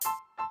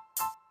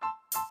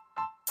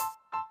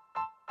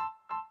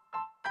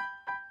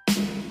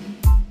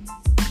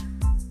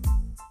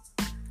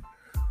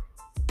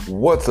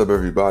What's up,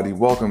 everybody?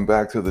 Welcome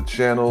back to the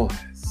channel.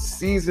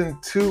 Season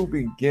 2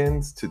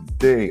 begins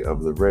today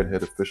of the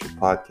Redhead Official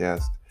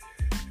Podcast.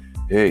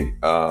 Hey,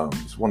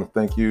 just want to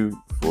thank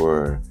you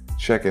for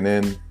checking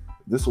in.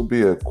 This will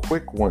be a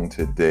quick one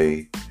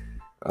today.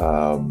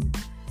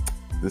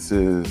 This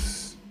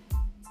is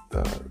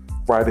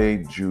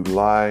Friday,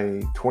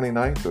 July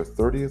 29th or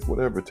 30th,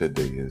 whatever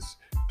today is,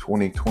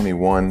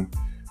 2021.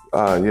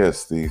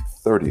 Yes, the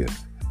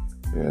 30th.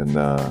 And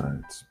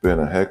it's been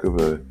a heck of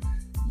a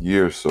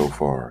year so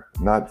far.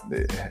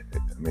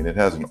 It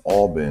hasn't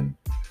all been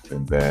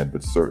bad,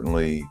 but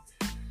certainly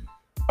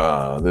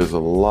there's a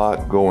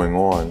lot going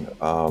on.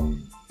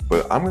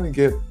 But I'm going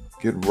to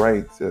get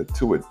right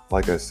to it.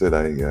 Like I said,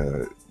 I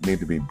need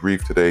to be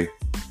brief today.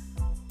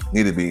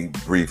 Need to be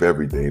brief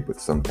every day,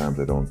 but sometimes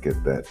I don't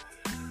get that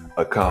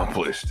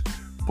accomplished.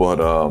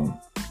 But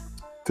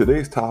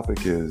today's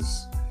topic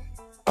is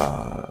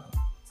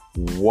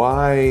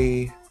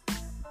why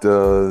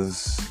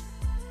does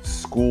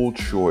school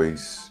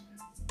choice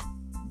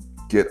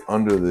get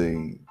under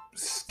the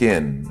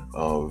skin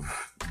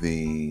of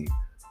the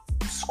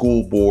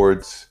school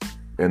boards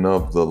and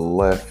of the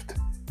left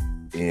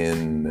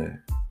in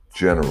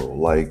general?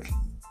 Like,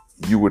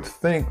 you would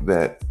think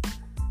that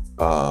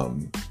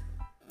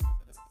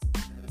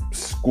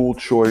school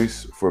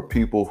choice for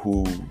people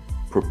who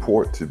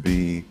purport to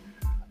be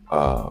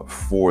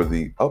for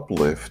the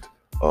uplift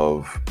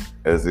of,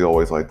 as they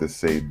always like to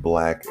say,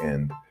 black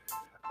and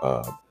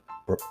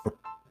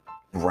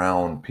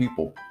brown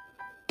people,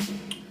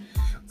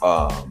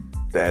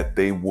 that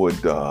they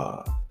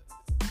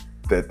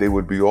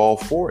would be all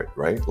for it,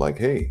 right? Like,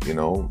 hey,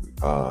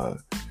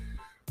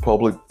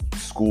 public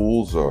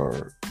schools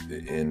are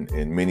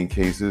in many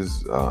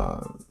cases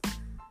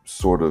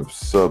sort of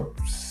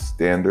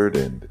substandard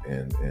and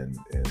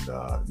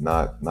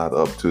not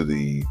up to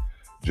the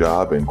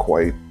job, and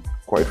quite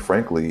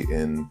frankly,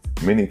 in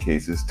many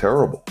cases,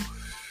 terrible.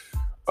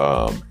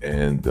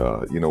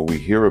 We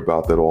hear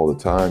about that all the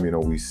time.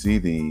 We see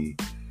the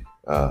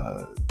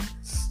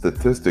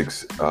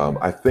statistics.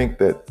 I think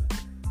that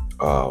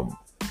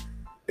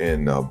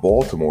in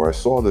Baltimore, I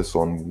saw this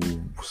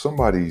on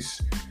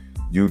somebody's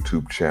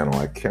YouTube channel.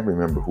 I can't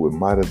remember who it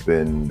might have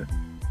been.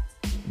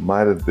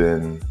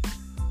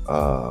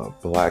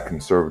 Black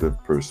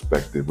Conservative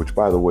Perspective, which,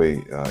 by the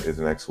way, is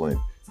an excellent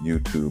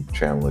YouTube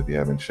channel. If you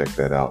haven't checked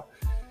that out,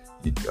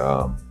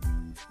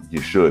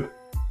 you should.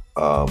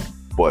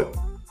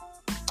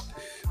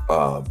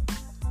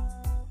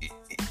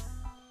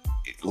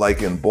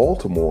 Like in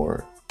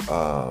Baltimore,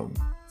 I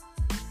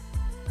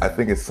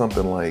think it's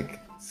something like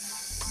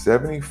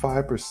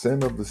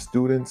 75% of the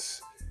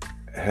students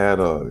had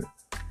a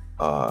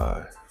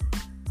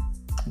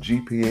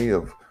GPA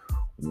of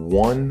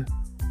 1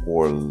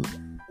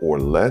 or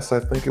less. I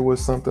think it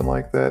was something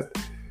like that.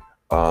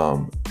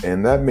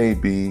 And that may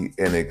be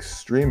an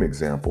extreme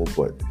example,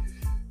 but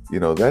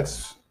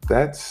that's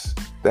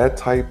that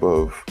type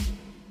of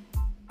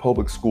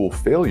public school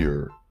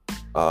failure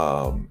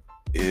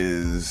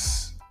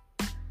is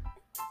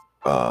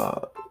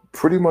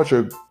pretty much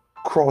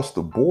across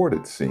the board,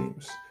 it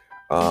seems.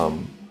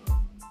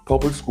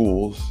 Public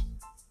schools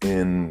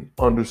in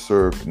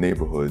underserved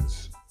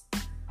neighborhoods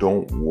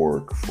don't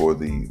work for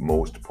the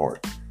most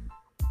part.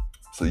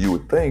 So you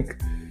would think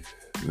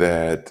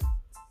that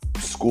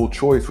school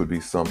choice would be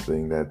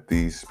something that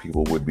these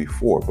people would be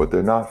for, but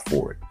they're not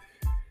for it.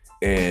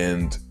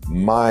 And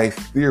my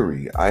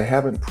theory, I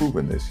haven't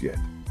proven this yet,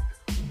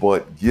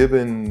 but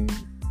given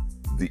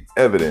the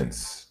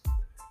evidence,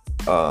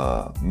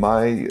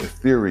 my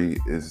theory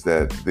is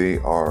that they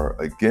are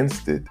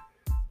against it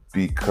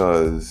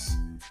because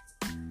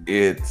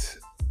it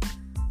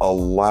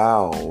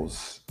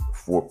allows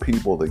for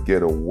people to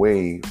get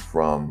away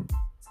from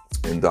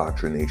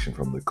indoctrination,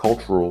 from the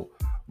cultural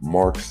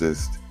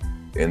Marxist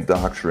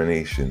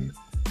indoctrination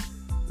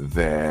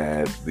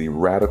that the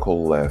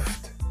radical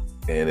left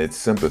and its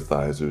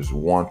sympathizers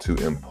want to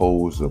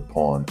impose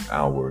upon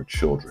our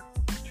children.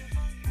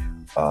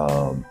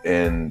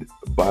 And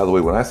by the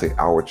way, when I say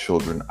our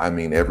children, I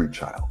mean every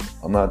child.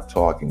 I'm not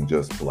talking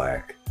just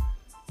black,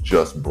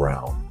 just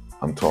brown.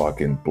 I'm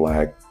talking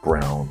black,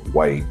 brown,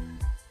 white,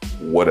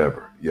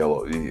 whatever,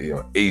 yellow,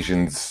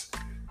 Asians,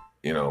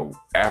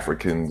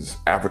 Africans,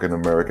 African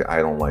American. I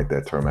don't like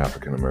that term,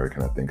 African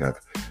American. I think I've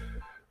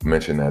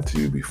mentioned that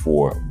to you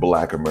before.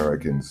 Black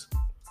Americans,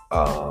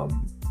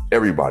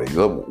 everybody.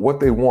 What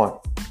they want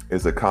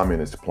is a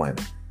communist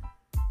planet.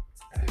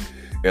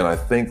 And I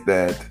think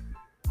that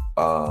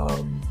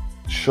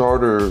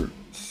charter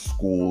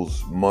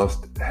schools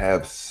must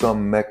have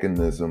some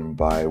mechanism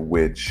by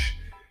which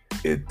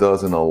it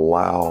doesn't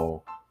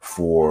allow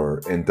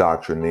for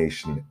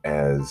indoctrination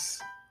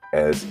as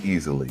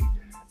easily.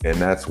 And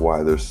that's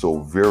why they're so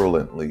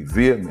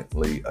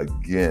vehemently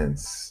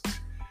against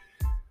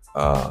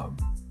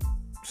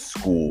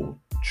school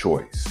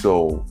choice.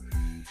 So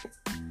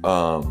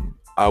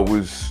I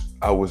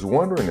was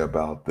wondering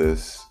about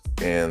this,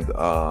 and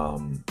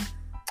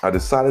I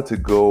decided to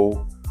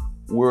go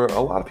where a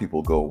lot of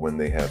people go when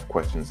they have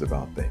questions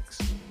about things.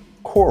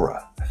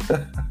 Quora.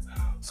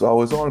 So I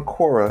was on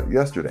Quora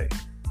yesterday,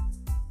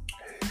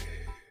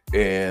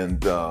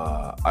 and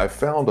I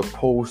found a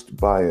post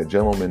by a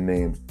gentleman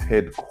named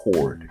Ted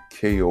Kord,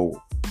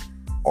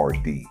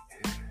 Kord,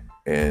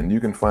 and you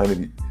can find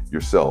it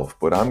yourself,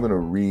 but I'm going to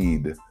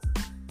read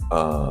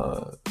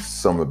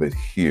some of it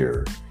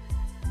here.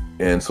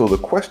 And so the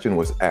question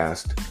was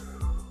asked,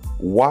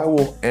 why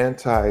will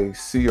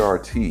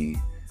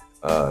anti-CRT,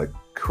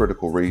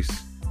 critical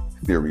race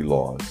theory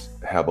laws,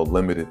 have a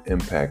limited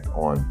impact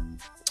on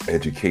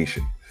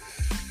education?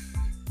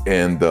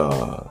 And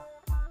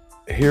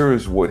here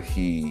is what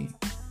he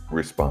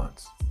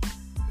responds.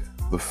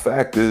 The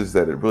fact is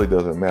that it really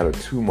doesn't matter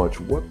too much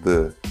what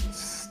the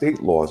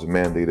state laws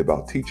mandate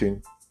about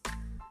teaching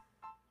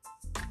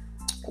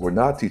or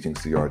not teaching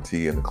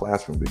CRT in the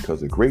classroom,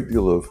 because a great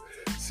deal of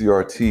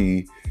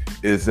CRT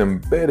is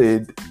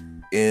embedded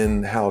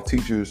in how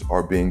teachers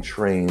are being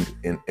trained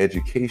in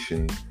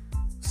education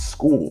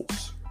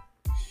schools.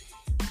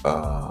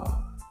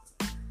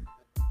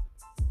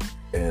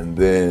 And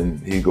then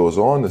he goes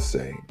on to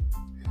say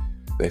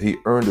that he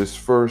earned his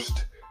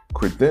first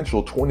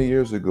credential 20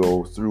 years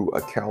ago through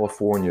a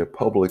California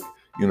public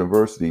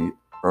university,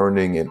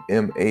 earning an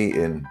MA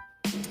in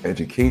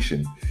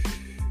education.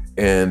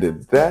 And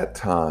at that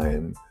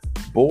time,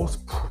 both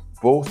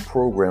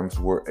programs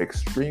were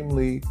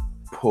extremely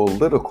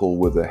political,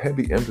 with a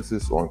heavy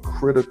emphasis on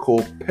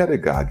critical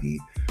pedagogy.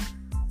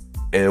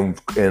 And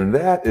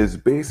that is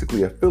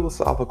basically a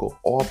philosophical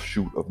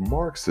offshoot of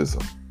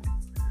Marxism.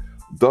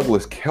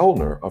 Douglas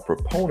Kellner, a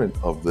proponent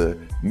of the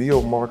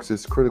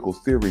neo-Marxist critical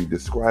theory,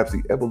 describes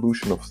the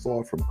evolution of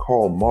thought from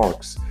Karl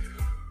Marx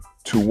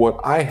to what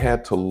I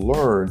had to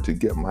learn to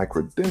get my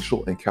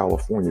credential in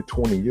California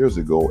 20 years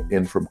ago,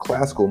 and from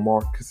classical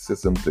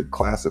Marxism to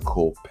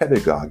classical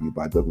pedagogy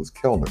by Douglas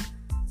Kellner.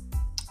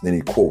 Then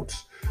he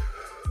quotes,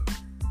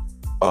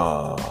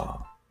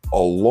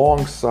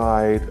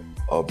 alongside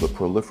of the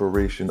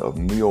proliferation of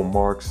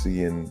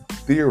neo-Marxian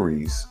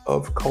theories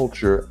of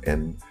culture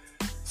and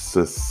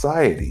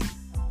society,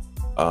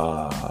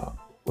 let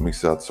me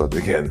start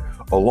again.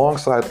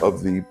 Alongside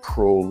of the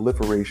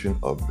proliferation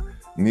of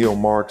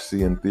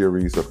neo-Marxian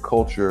theories of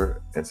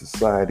culture and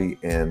society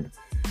and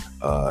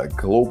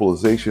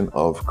globalization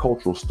of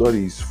cultural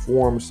studies,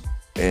 forms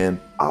and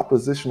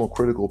oppositional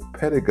critical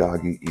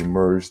pedagogy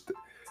emerged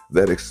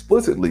that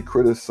explicitly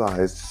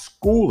criticized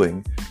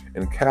schooling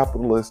in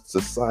capitalist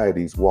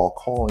societies while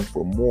calling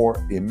for more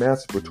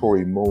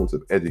emancipatory modes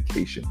of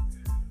education.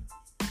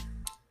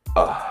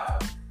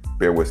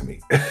 Bear with me.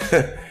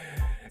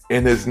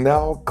 In his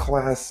now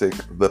classic,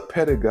 The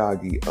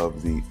Pedagogy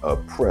of the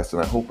Oppressed,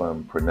 and I hope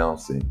I'm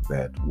pronouncing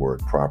that word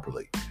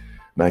properly,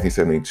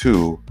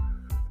 1972,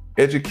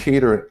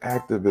 educator and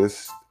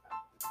activist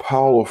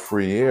Paulo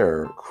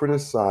Freire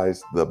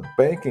criticized the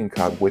banking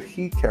what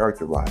he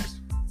characterized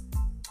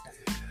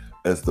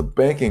as the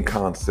banking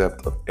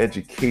concept of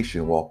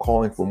education, while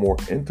calling for more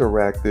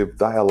interactive,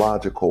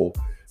 dialogical,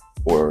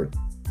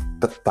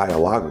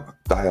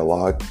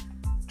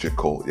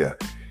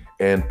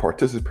 and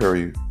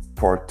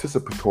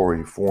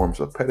participatory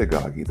forms of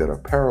pedagogy that are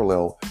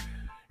parallel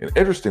in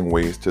interesting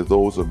ways to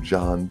those of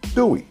John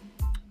Dewey.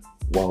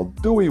 While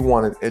Dewey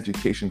wanted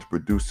education to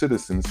produce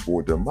citizens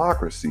for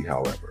democracy,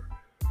 however,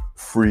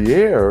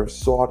 Freire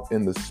sought,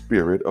 in the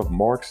spirit of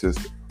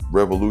Marxist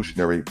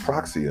revolutionary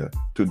praxia,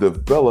 to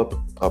develop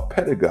a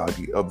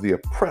pedagogy of the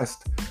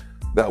oppressed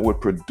that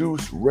would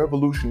produce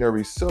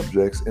revolutionary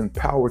subjects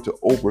empowered to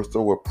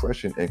overthrow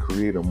oppression and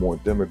create a more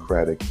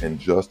democratic and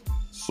just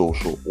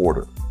social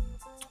order.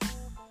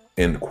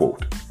 End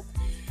quote.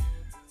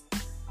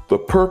 The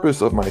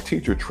purpose of my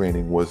teacher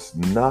training was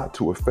not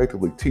to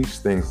effectively teach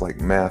things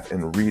like math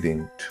and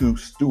reading to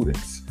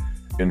students.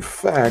 In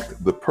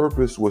fact, the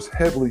purpose was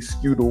heavily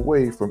skewed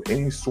away from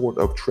any sort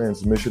of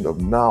transmission of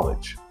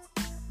knowledge,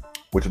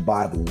 which,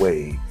 by the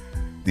way,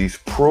 these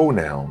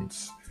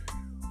pronouns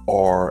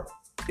are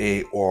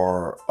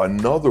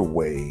another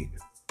way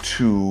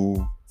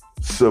to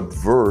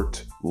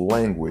subvert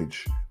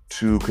language,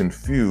 to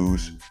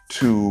confuse,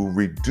 to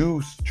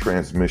reduce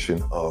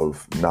transmission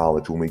of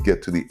knowledge when we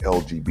get to the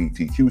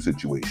LGBTQ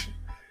situation.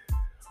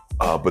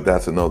 But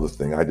that's another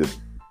thing. I just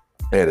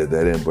added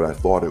that in, but I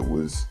thought it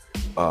was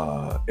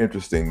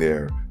interesting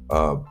there.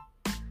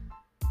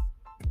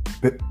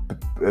 It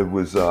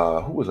was,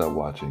 who was I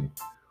watching?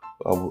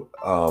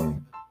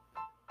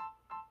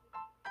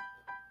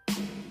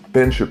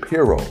 Ben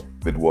Shapiro,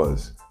 it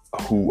was,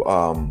 who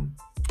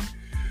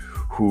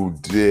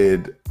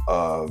did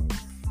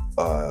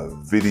a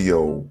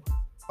video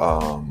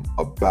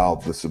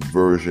about the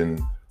subversion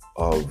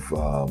of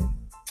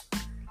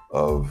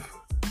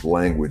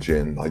language,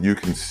 and you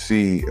can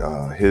see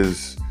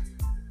his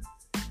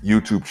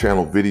YouTube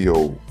channel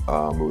video.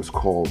 It was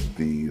called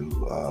the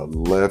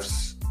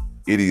Left's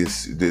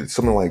Idiocy,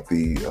 something like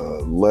the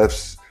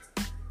Left's,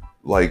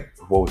 like,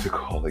 what was it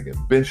called again?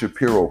 Ben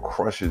Shapiro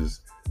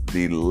crushes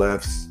the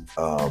left's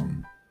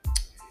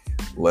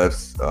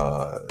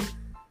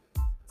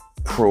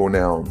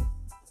pronoun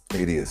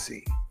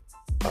idiocy,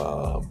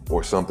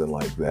 or something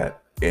like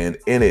that. And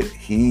in it,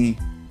 he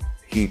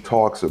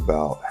talks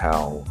about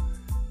how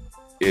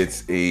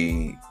it's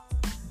a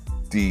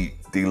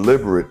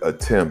deliberate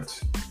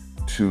attempt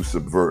to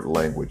subvert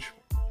language.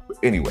 But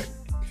anyway,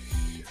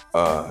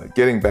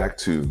 getting back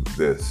to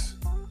this,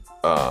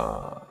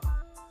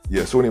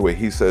 so anyway,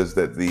 he says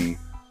that the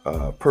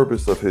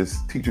purpose of his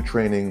teacher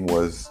training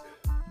was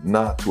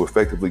not to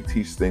effectively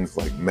teach things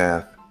like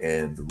math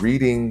and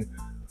reading,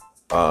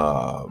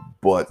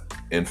 but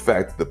in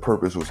fact, the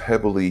purpose was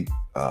heavily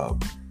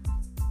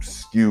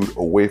skewed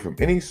away from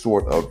any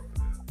sort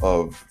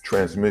of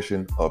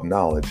transmission of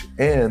knowledge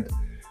and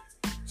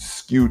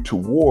skewed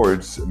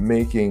towards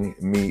making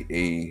me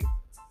a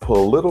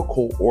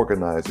political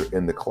organizer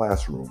in the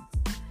classroom.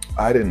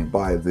 I didn't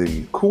buy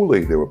the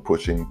Kool-Aid they were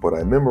pushing, but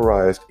I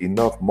memorized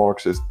enough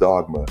Marxist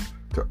dogma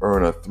to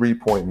earn a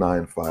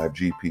 3.95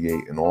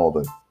 GPA in all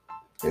the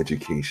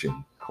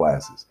education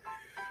classes.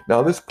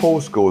 Now this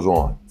post goes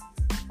on,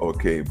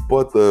 okay,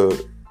 but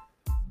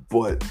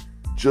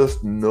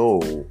just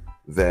know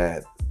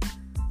that,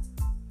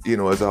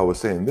 as I was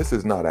saying, this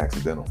is not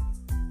accidental,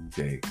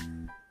 okay?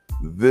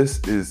 This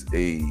is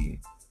a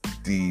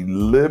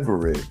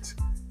deliberate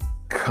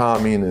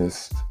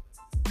communist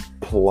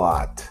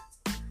plot.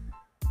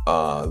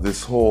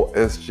 This whole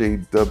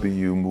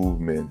SJW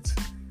movement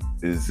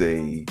is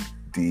a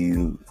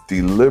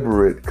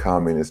deliberate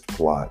communist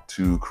plot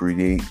to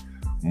create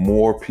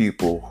more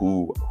people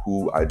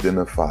who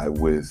identify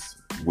with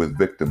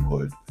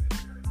victimhood,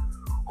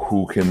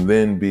 who can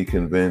then be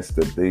convinced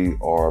that they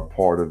are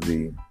part of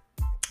the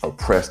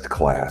oppressed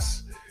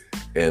class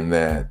and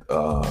that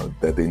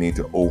they need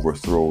to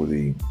overthrow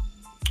the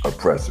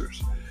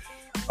oppressors.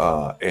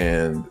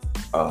 And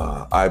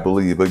I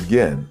believe,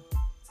 again,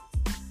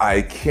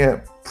 I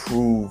can't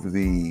prove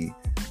the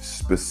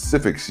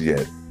specifics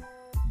yet,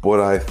 but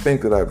I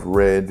think that I've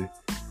read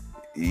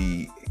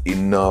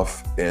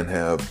enough and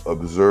have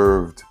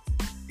observed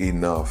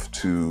enough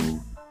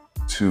to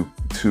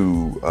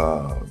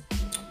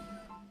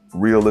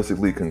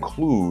realistically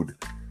conclude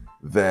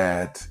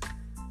that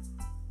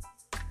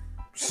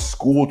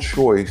school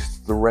choice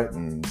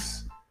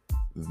threatens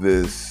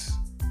this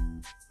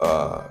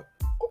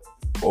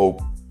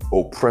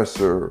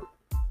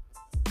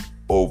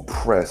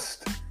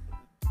oppressed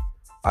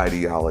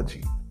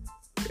ideology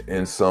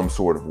in some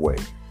sort of way.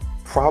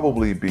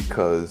 Probably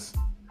because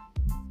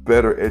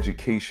better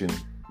education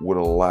would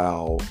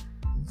allow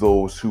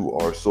those who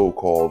are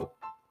so-called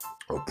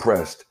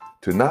oppressed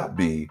to not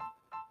be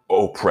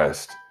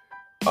oppressed,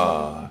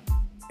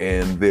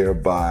 and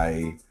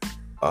thereby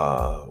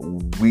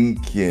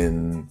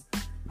weaken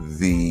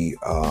the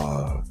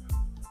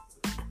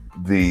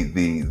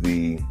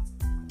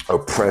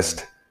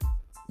oppressed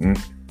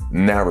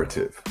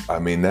narrative. I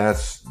mean,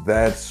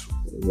 that's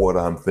what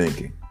I'm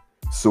thinking.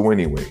 So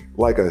anyway,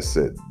 like I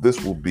said,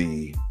 this will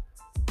be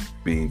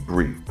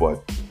brief,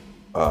 but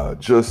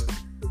just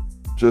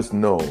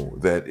know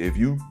that if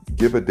you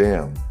give a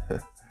damn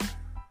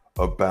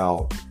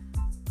about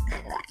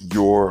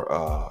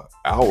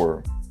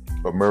our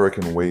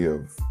American way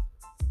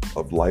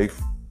of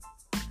life,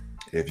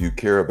 if you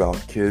care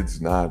about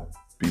kids not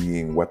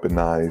being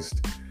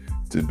weaponized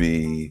to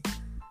be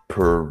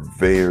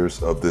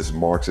purveyors of this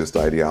Marxist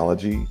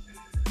ideology,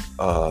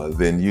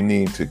 then you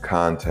need to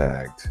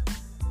contact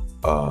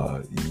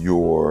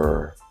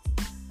your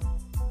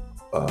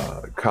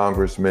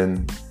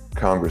congressmen,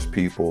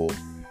 congresspeople,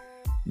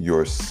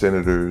 your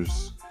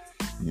senators,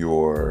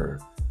 your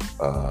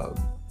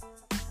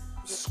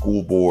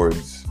school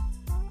boards,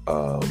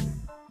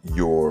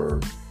 your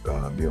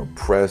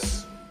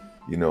press.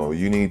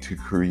 You need to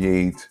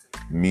create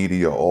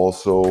media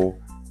also,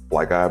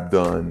 like I've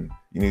done.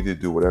 You need to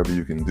do whatever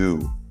you can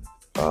do.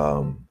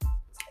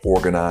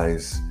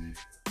 Organize,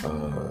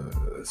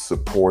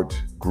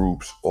 support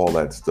groups, all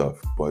that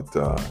stuff. But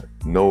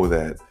know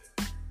that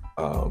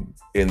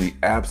in the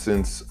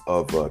absence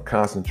of a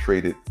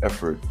concentrated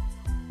effort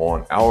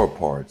on our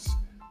parts,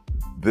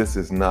 this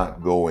is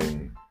not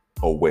going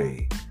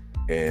away.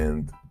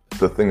 And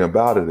the thing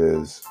about it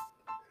is,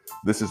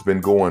 this has been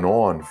going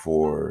on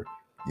for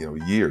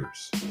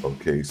years.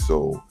 Okay,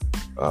 so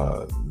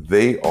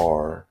they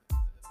are,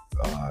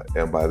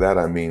 and by that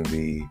I mean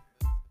the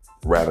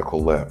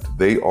radical left,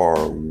 they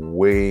are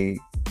way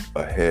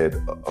ahead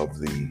of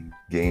the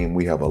game.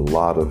 We have a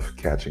lot of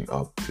catching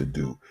up to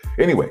do.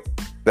 Anyway,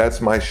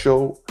 that's my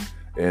show.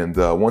 And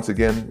once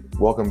again,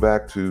 welcome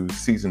back to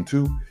season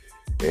 2.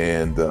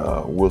 And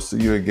we'll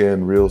see you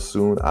again real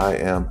soon. I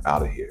am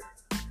out of here.